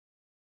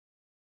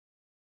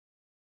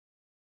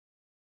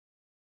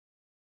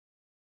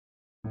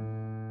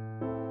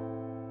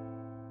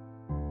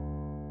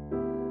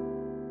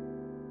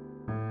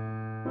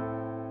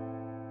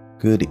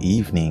Good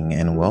evening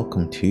and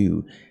welcome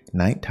to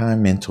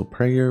Nighttime Mental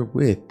Prayer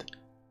with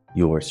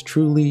yours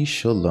truly,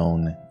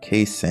 Shalom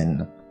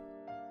Kaysen.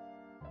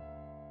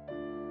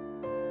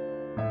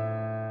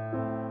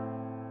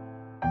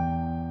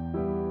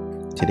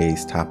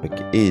 Today's topic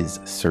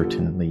is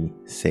certainly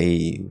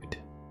saved.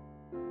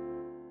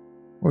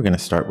 We're going to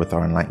start with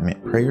our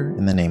enlightenment prayer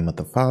in the name of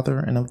the Father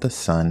and of the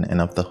Son and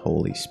of the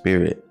Holy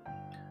Spirit.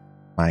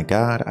 My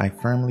God, I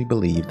firmly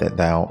believe that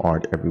Thou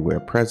art everywhere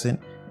present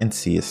and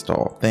seest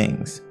all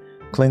things.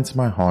 Cleanse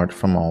my heart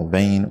from all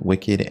vain,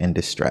 wicked, and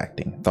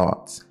distracting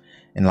thoughts.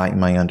 Enlighten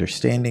my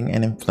understanding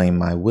and inflame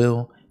my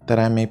will, that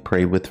I may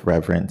pray with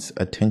reverence,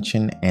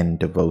 attention, and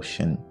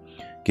devotion.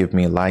 Give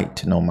me light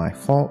to know my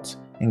faults,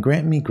 and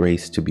grant me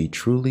grace to be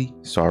truly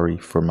sorry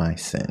for my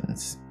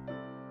sins.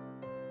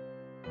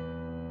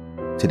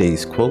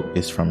 Today's quote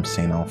is from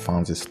St.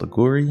 Alphonsus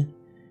Liguori,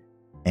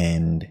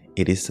 and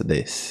it is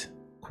this,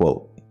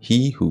 quote,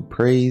 "He who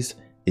prays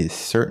is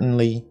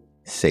certainly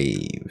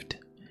saved."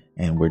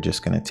 And we're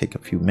just going to take a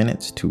few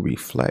minutes to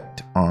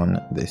reflect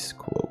on this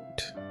quote.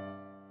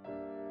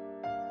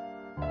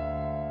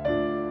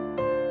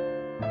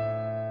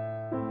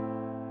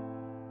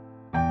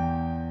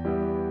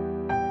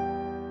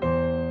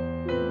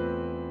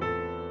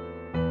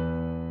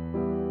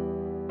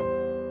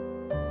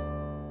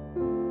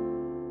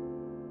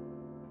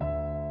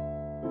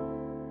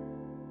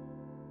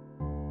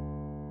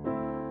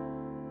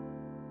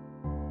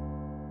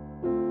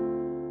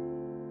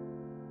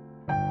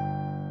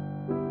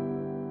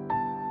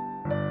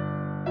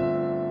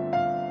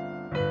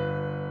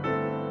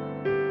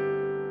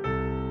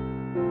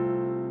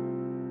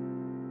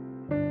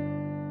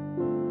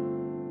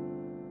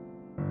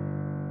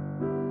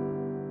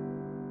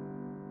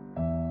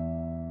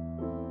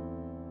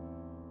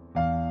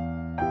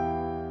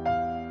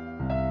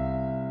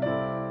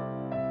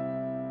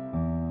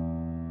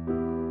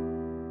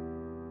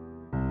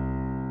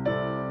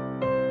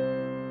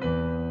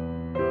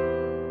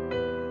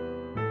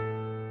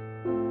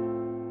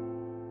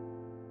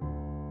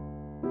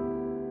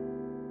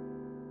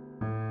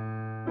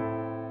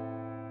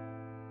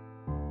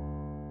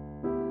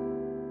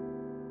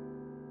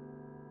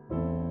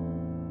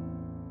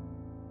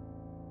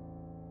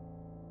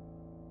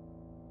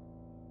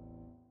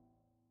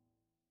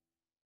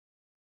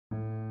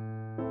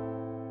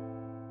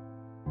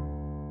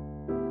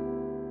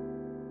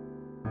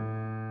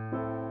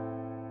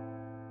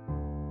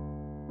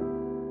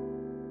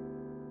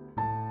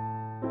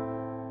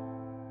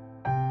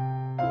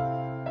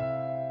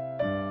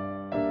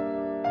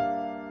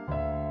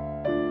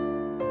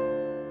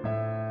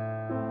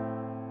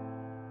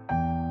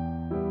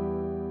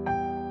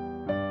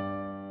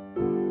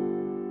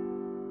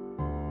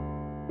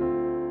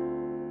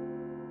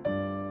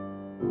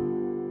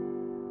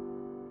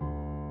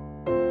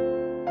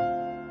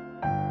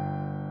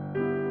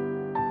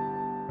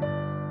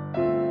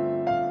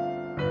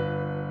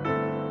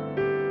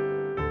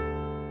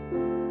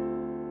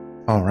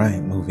 All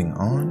right, moving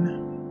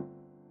on.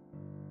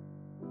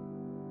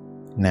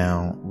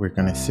 Now we're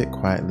going to sit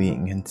quietly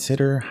and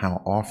consider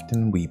how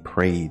often we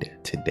prayed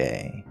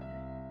today.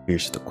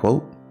 Here's the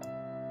quote.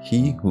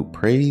 "He who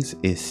prays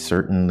is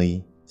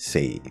certainly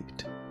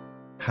saved."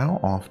 How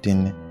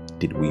often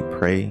did we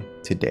pray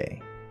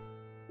today?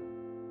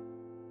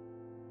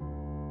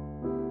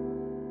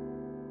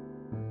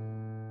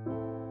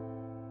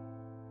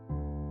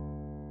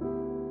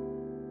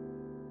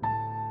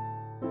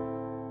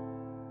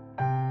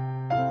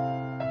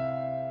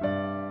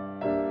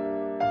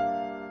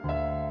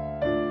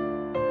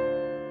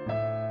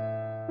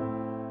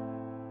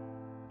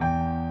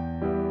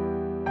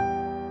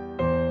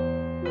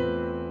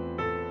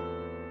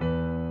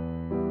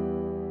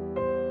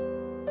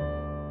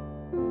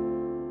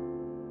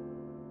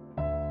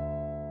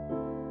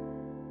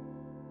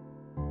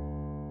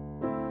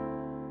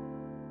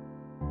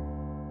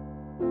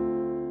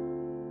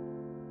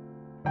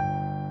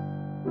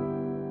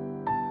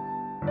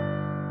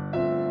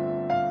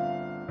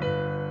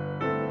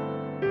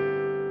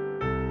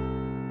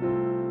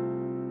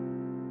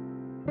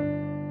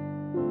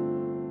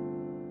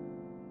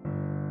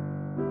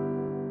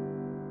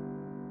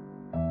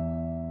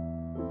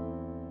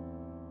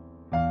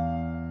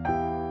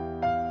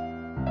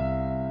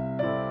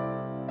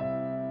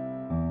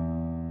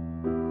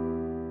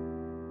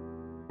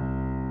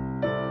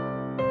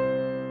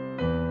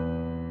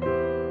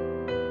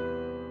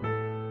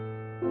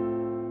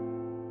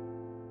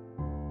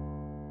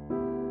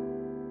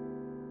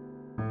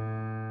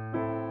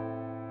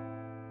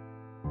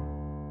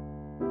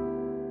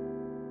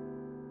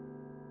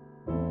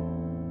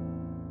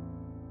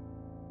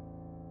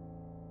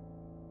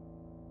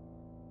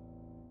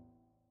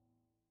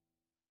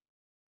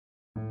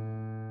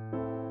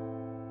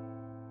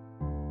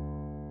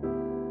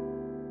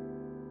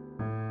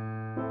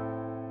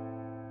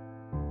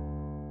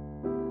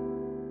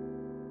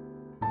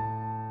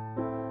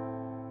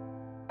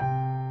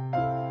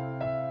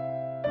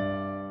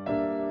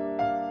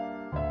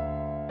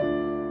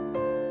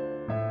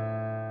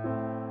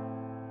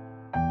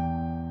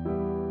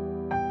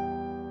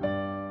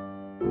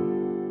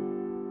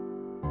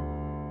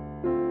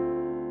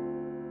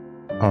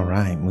 All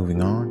right,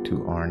 moving on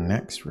to our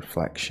next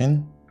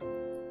reflection.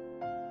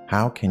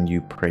 How can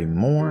you pray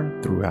more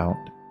throughout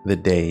the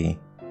day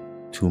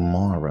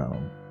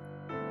tomorrow?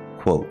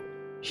 Quote,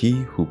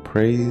 "He who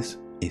prays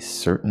is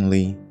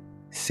certainly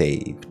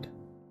saved."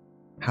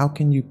 How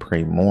can you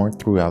pray more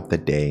throughout the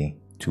day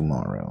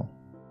tomorrow?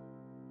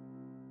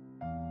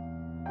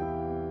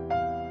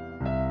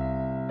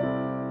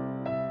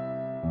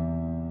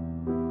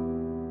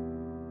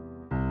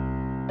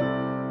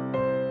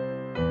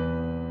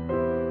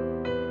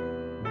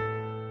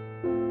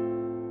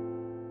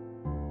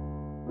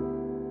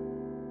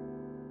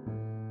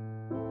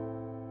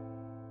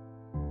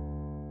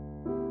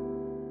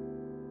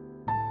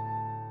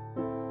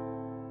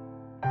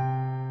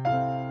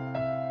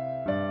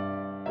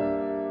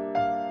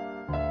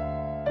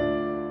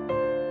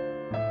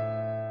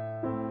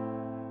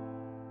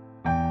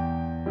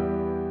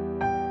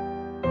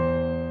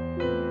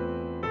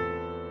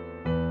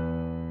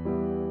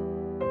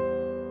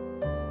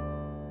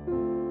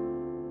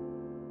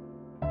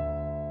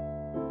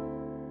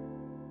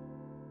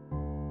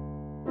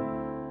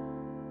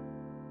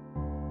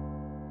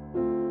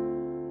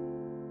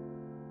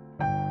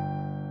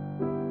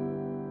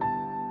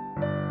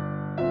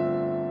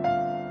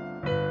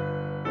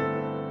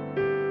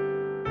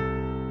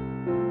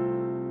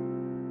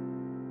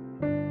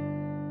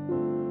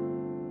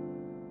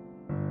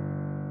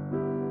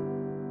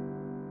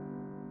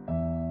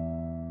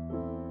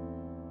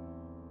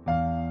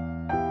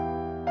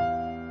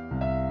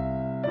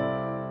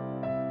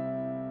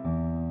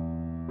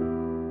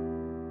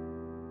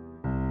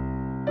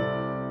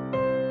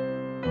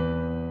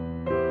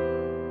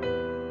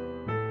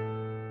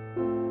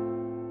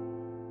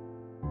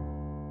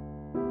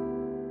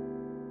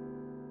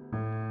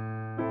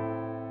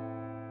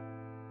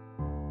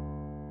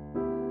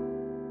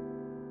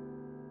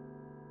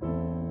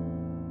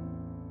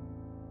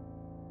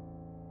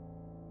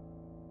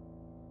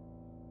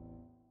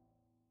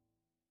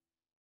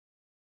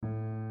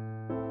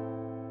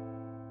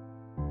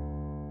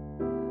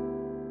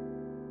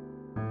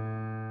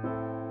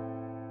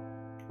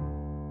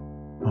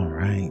 All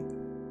right,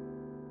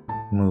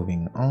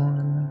 moving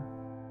on.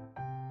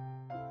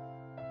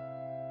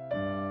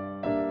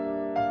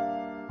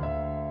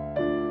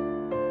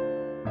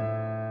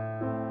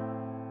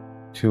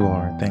 To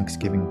our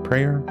Thanksgiving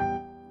prayer.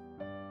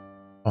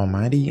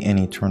 Almighty and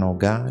eternal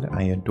God,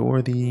 I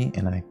adore thee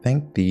and I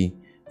thank thee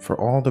for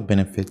all the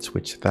benefits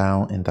which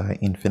thou in thy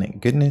infinite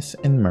goodness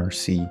and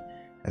mercy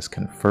has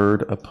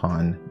conferred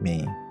upon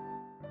me.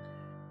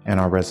 And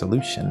our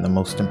resolution, the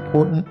most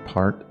important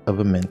part of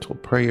a mental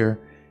prayer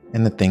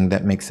and the thing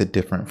that makes it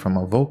different from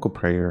a vocal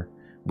prayer,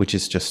 which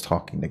is just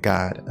talking to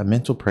God. A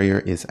mental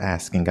prayer is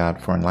asking God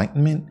for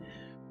enlightenment,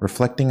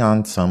 reflecting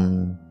on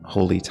some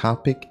holy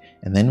topic,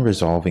 and then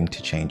resolving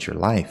to change your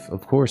life.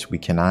 Of course, we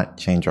cannot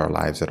change our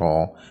lives at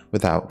all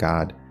without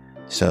God.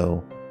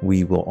 So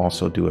we will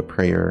also do a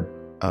prayer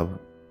of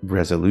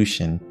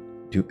resolution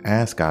to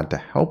ask God to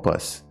help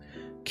us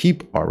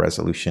keep our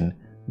resolution.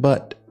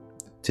 But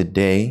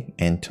today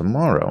and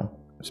tomorrow,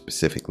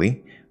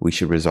 specifically, we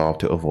should resolve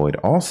to avoid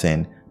all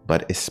sin,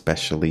 but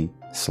especially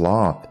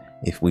sloth.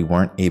 If we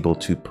weren't able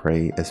to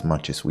pray as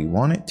much as we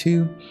wanted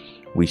to,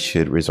 we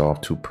should resolve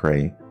to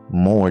pray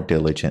more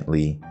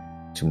diligently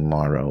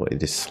tomorrow.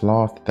 It is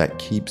sloth that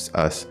keeps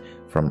us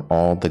from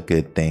all the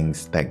good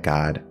things that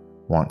God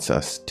wants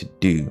us to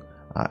do.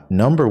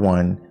 Number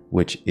one,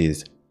 which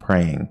is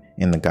praying.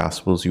 In the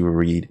Gospels, you will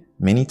read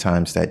many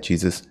times that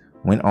Jesus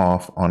went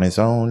off on his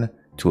own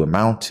to a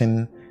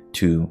mountain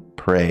to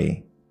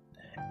pray.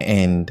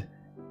 And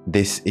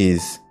this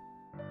is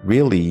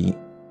really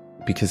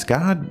because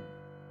God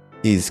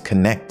is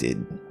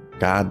connected.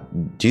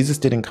 Jesus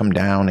didn't come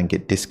down and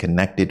get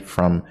disconnected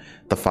from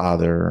the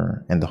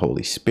Father and the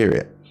Holy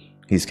Spirit.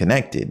 He's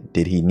connected.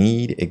 Did he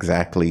need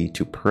exactly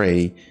to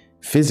pray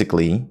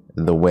physically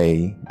the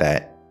way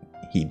that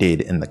he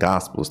did in the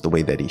Gospels, the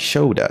way that he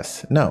showed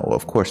us? No,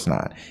 of course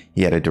not.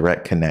 He had a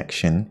direct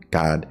connection.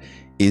 God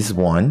is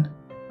one,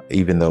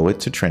 even though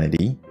it's a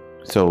Trinity.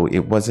 So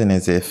it wasn't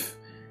as if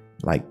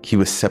like he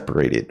was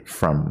separated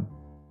from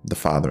the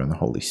Father and the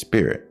Holy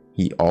Spirit.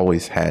 He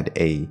always had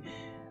a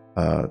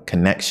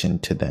connection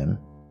to them.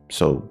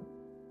 So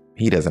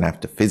he doesn't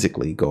have to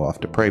physically go off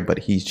to pray, but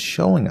he's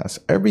showing us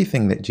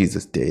everything that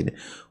Jesus did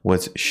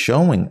was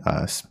showing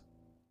us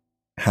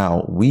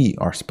how we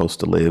are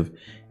supposed to live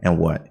and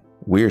what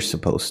we're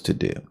supposed to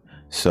do.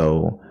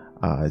 So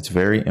it's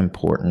very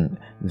important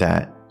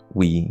that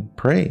we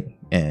pray.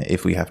 And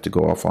if we have to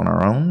go off on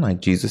our own,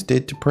 like Jesus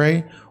did to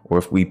pray, or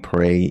if we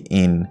pray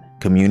in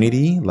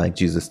community, like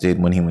Jesus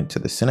did when he went to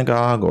the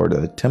synagogue or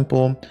the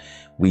temple,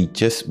 we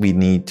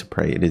need to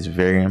pray. It is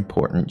very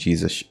important.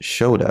 Jesus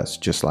showed us,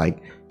 just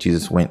like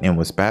Jesus went and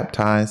was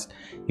baptized,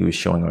 he was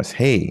showing us,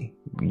 hey,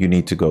 you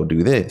need to go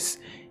do this.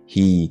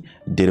 He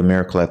did a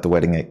miracle at the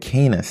wedding at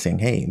Cana, saying,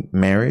 hey,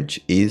 marriage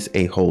is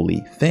a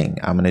holy thing.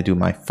 I'm going to do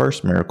my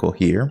first miracle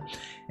here.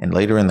 And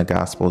later in the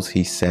Gospels,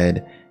 he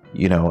said,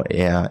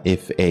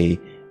 if a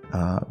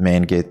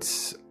man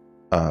gets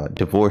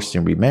divorced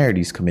and remarried,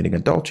 he's committing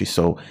adultery.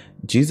 So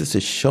Jesus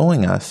is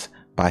showing us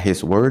by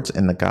his words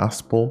in the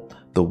gospel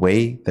the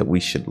way that we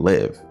should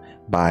live.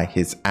 By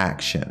his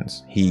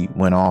actions, he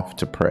went off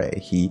to pray.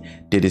 He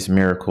did his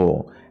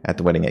miracle at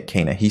the wedding at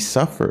Cana. He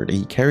suffered.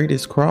 He carried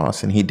his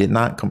cross and he did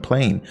not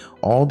complain.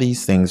 All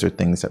these things are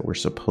things that we're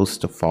supposed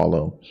to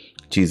follow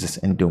Jesus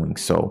in doing.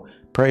 So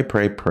pray,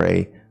 pray,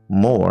 pray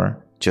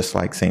more. Just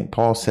like St.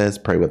 Paul says,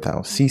 pray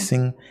without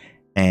ceasing,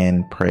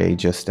 and pray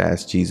just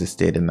as Jesus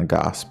did in the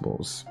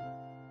Gospels.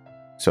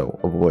 So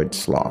avoid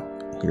sloth.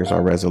 Here's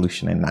our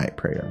resolution and night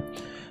prayer.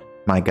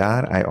 My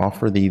God, I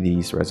offer thee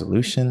these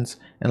resolutions.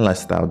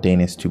 Unless thou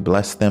deignest to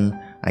bless them,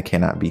 I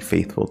cannot be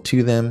faithful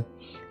to them.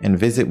 And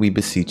visit, we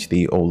beseech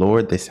thee, O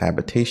Lord, this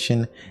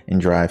habitation,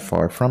 and drive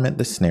far from it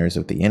the snares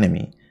of the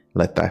enemy.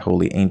 Let thy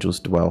holy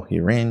angels dwell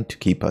herein to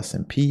keep us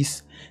in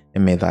peace,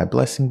 and may thy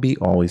blessing be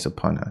always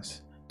upon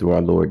us. Through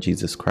our Lord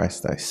Jesus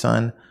Christ, thy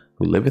Son,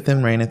 who liveth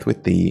and reigneth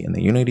with thee in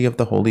the unity of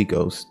the Holy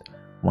Ghost,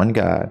 one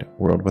God,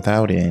 world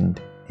without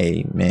end.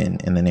 Amen.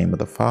 In the name of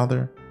the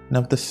Father, and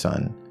of the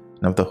Son,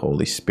 and of the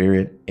Holy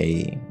Spirit.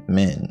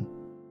 Amen.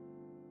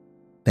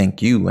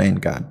 Thank you,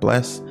 and God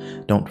bless.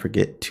 Don't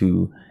forget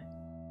to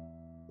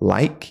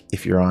like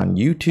if you're on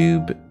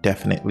YouTube.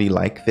 Definitely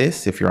like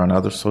this. If you're on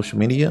other social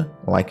media,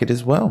 like it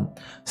as well.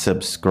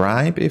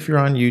 Subscribe if you're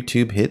on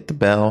YouTube. Hit the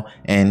bell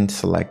and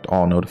select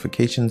all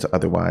notifications.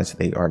 Otherwise,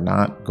 they are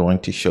not going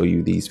to show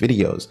you these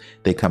videos.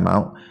 They come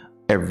out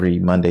every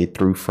Monday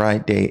through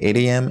Friday, 8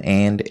 a.m.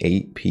 and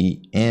 8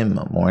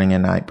 p.m. morning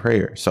and night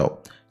prayer.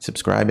 So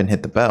subscribe and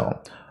hit the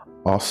bell.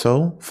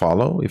 Also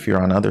follow if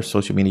you're on other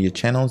social media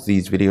channels.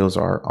 These videos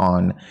are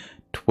on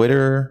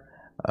Twitter,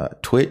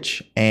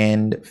 Twitch,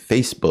 and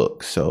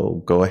Facebook.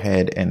 So go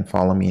ahead and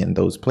follow me in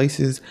those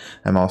places.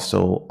 I'm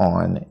also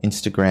on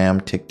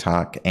Instagram,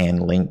 TikTok,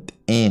 and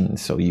LinkedIn.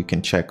 So you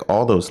can check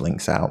all those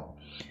links out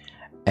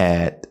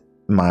at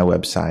my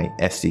website,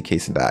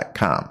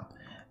 sdcason.com.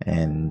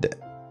 And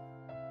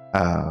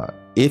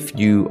if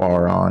you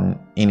are on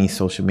any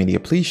social media,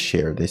 please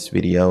share this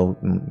video.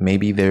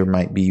 Maybe there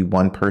might be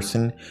one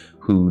person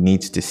who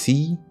needs to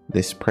see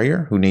this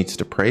prayer, who needs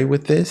to pray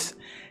with this,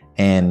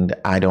 and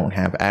I don't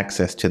have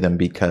access to them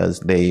because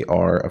they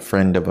are a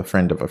friend of a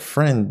friend of a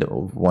friend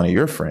of one of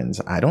your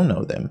friends. I don't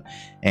know them,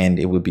 and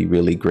it would be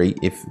really great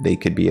if they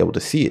could be able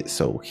to see it.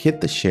 So hit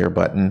the share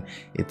button.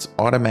 It's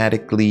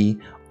auto-magically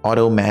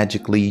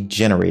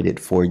generated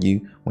for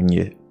you when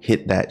you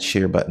hit that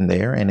share button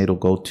there, and it'll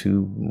go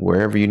to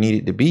wherever you need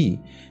it to be.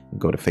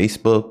 Go to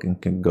Facebook,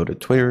 and can go to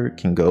Twitter,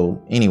 can go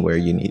anywhere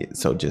you need it.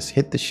 So just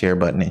hit the share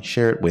button and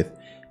share it with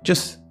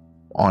just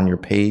on your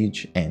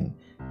page, and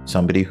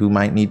somebody who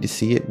might need to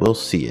see it will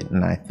see it,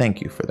 and I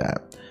thank you for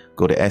that.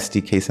 Go to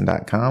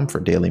sdcason.com for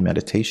daily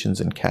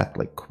meditations and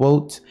Catholic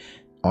quotes.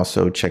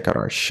 Also check out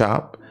our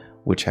shop,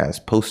 which has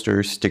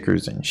posters,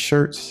 stickers, and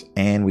shirts,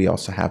 and we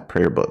also have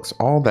prayer books.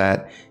 All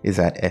that is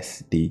at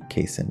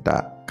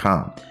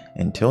sdcason.com.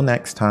 Until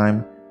next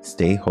time,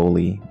 stay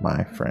holy,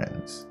 my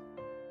friends.